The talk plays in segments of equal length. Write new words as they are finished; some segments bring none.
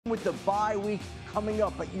with the bye week coming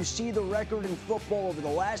up, but you see the record in football over the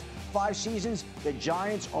last 5 seasons, the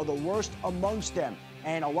Giants are the worst amongst them.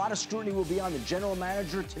 And a lot of scrutiny will be on the general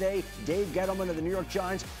manager today, Dave Gettleman of the New York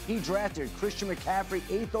Giants. He drafted Christian McCaffrey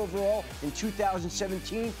 8th overall in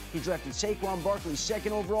 2017. He drafted Saquon Barkley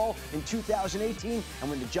 2nd overall in 2018. And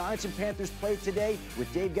when the Giants and Panthers play today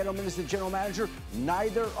with Dave Gettleman as the general manager,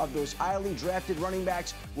 neither of those highly drafted running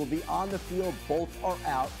backs will be on the field. Both are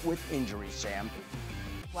out with injuries, Sam.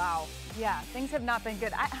 Wow. Yeah, things have not been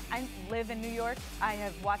good. I live in New York. I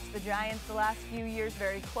have watched the Giants the last few years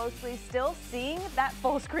very closely. Still seeing that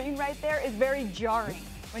full screen right there is very jarring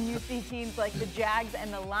when you see teams like the Jags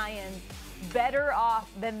and the Lions better off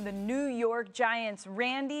than the New York Giants.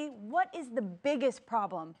 Randy, what is the biggest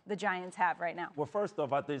problem the Giants have right now? Well, first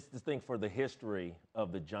off, I just think for the history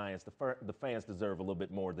of the Giants, the fans deserve a little bit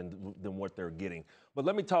more than what they're getting. But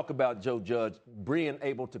let me talk about Joe Judge being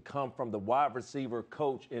able to come from the wide receiver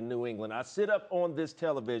coach in New England. I sit up on this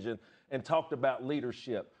television and talked about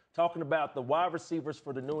leadership, talking about the wide receivers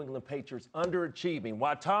for the New England Patriots underachieving.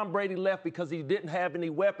 Why Tom Brady left because he didn't have any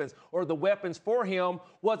weapons, or the weapons for him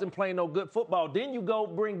wasn't playing no good football. Then you go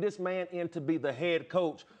bring this man in to be the head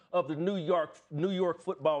coach of the New York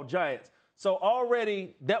Football Giants. So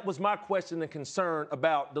already that was my question and concern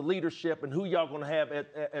about the leadership and who y'all going to have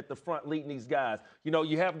at the front leading these guys. You know,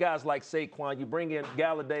 you have guys like Saquon. You bring in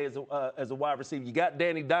Galladay as a wide receiver. You got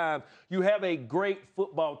Danny Dimes. You have a great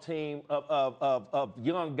football team of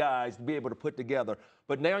young guys to be able to put together.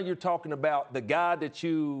 But now you're talking about the guy that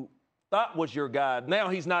you thought was your guy. Now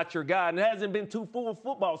he's not your guy, and it hasn't been 2 full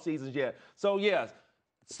football seasons yet. So, yes,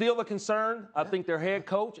 still a concern. I think their head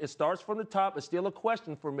coach, it starts from the top. It's still a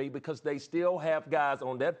question for me because they still have guys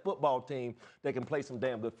on that football team that can play some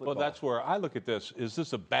damn good football. Well, that's where I look at this. Is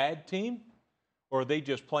this a bad team, or are they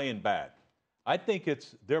just playing bad? I think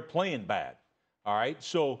they're playing bad, all right?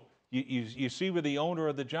 So you see where the owner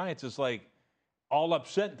of the Giants is like all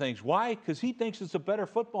upset and things. Why? Because he thinks it's a better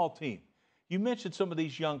football team. You mentioned some of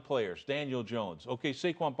these young players, Daniel Jones. Okay,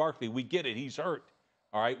 Saquon Barkley, we get it. He's hurt,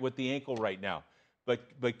 all right, with the ankle right now.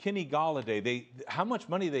 But Kenny Galladay, how much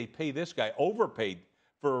money they pay this guy? Overpaid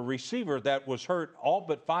for a receiver that was hurt all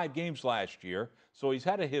but 5 games last year. So he's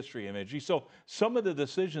had a history of injury. So some of the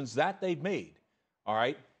decisions that they've made, all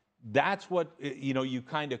right, that's what, you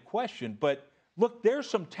kind of question. But look, there's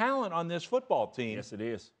some talent on this football team. Yes, it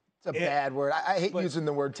is. It's a bad word. I hate using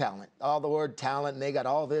the word talent. All the word talent, and they got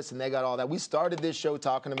all this and they got all that. We started this show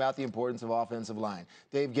talking about the importance of offensive line.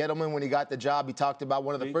 Dave Gettleman, when he got the job, he talked about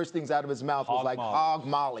one of the first things out of his mouth was like hog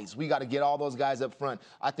mollies. We got to get all those guys up front.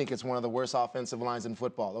 I think it's one of the worst offensive lines in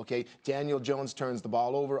football, okay? Daniel Jones turns the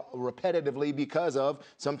ball over repetitively because of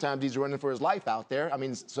sometimes he's running for his life out there. I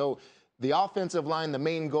mean, so the offensive line, the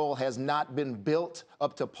main goal has not been built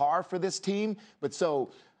up to par for this team, but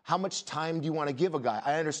so how much time do you want to give a guy?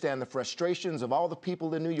 I understand the frustrations of all the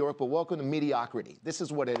people in New York, but welcome to mediocrity. This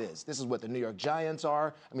is what it is. This is what the New York Giants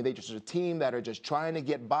are. I mean, they're just a team that are just trying to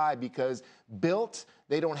get by because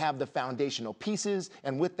they don't have the foundational pieces,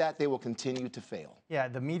 and with that, they will continue to fail. Yeah,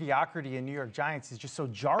 the mediocrity in New York Giants is just so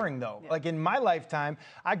jarring, though. Yeah. Like in my lifetime,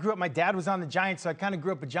 I grew up, my dad was on the Giants, so I kind of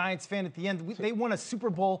grew up a Giants fan at the end. They won a Super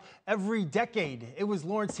Bowl every decade. It was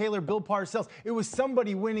Lawrence Taylor, Bill Parcells. It was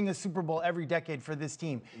somebody winning a Super Bowl every decade for this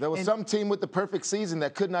team. There was some team with the perfect season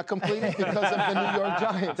that could not complete it because of the New York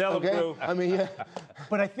Giants. Okay? I mean, yeah.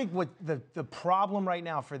 But I think what the problem right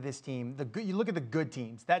now for this team, you look at the good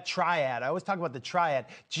teams, that triad. I always talk about the triad.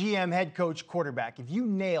 GM, head coach, quarterback. If you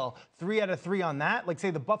nail 3 out of 3 on that, like say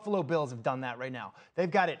the Buffalo Bills have done that right now. They've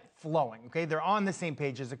got it flowing, okay? They're on the same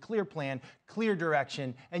page. There's a clear plan, clear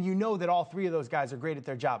direction, and you know that all 3 of those guys are great at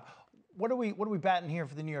their job. What are we batting here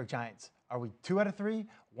for the New York Giants? Are we 2 out of 3?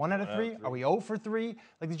 1 out of 3? Are we 0 for 3?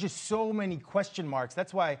 Like, there's just so many question marks.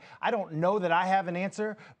 That's why I don't know that I have an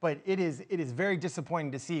answer, but it is very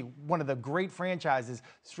disappointing to see one of the great franchises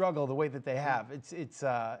struggle the way that they have.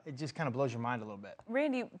 It just kind of blows your mind a little bit.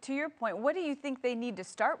 Randy, to your point, what do you think they need to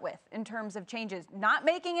start with in terms of changes? Not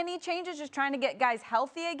making any changes, just trying to get guys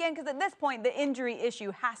healthy again? Because at this point, the injury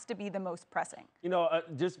issue has to be the most pressing.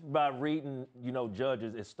 Just by reading,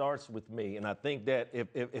 Judges, it starts with me. And I think that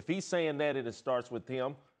if he's saying that it starts with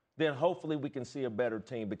him, then hopefully we can see a better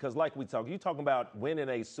team. Because like you're talking about winning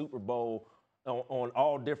a Super Bowl on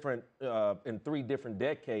all different, in 3 different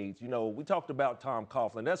decades. We talked about Tom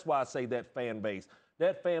Coughlin. That's why I say that fan base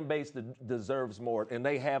deserves more, and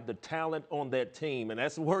they have the talent on that team. And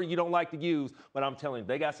that's a word you don't like to use, but I'm telling you,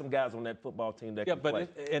 they got some guys on that football team that can play.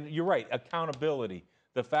 And you're right, accountability.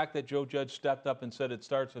 The fact that Joe Judge stepped up and said it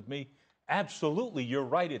starts with me, Absolutely, you're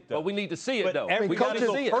right. It does. But we need to see it, But though. every We got to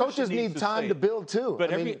single see it. person Coaches needs need to time see to it. build too. But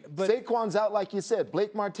Saquon's out, like you said.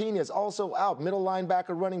 Blake Martinez also out. Middle linebacker,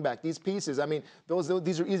 running back. These pieces. I mean,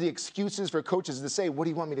 these are easy excuses for coaches to say, "What do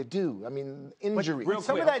you want me to do?" I mean, injury.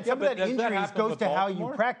 Some of that does that injuries happen goes with to how you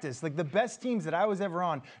Baltimore? practice. Like the best teams that I was ever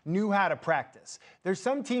on knew how to practice. There's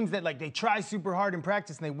some teams that like they try super hard in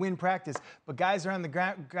practice and they win practice, but guys are on the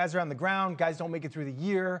ground. Guys don't make it through the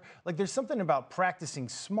year. Like there's something about practicing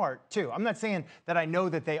smart too. I'm not saying that I know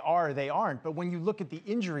that they are or they aren't, but when you look at the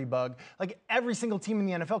injury bug, like every single team in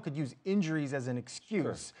the NFL could use injuries as an excuse.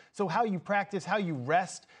 Sure. So how you practice, how you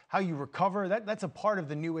rest, how you recover, that's a part of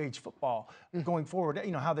the new age football going forward,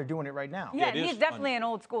 you know, how they're doing it right now. Yeah, he's definitely an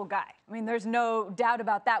old school guy. I mean, there's no doubt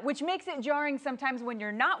about that, which makes it jarring sometimes when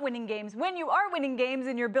you're not winning games. When you are winning games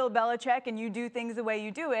and you're Bill Belichick and you do things the way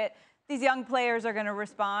you do it, these young players are going to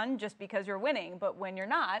respond just because you're winning. But when you're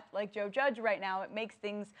not, like Joe Judge right now, it makes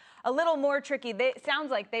things a little more tricky. It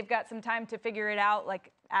sounds like they've got some time to figure it out.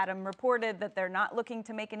 Like Adam reported that they're not looking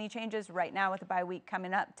to make any changes right now with the bye week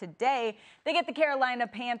coming up today. They get the Carolina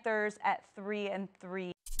Panthers at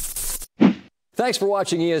 3-3. Thanks for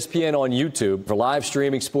watching ESPN on YouTube. For live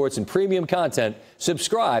streaming sports and premium content,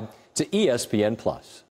 subscribe to ESPN+.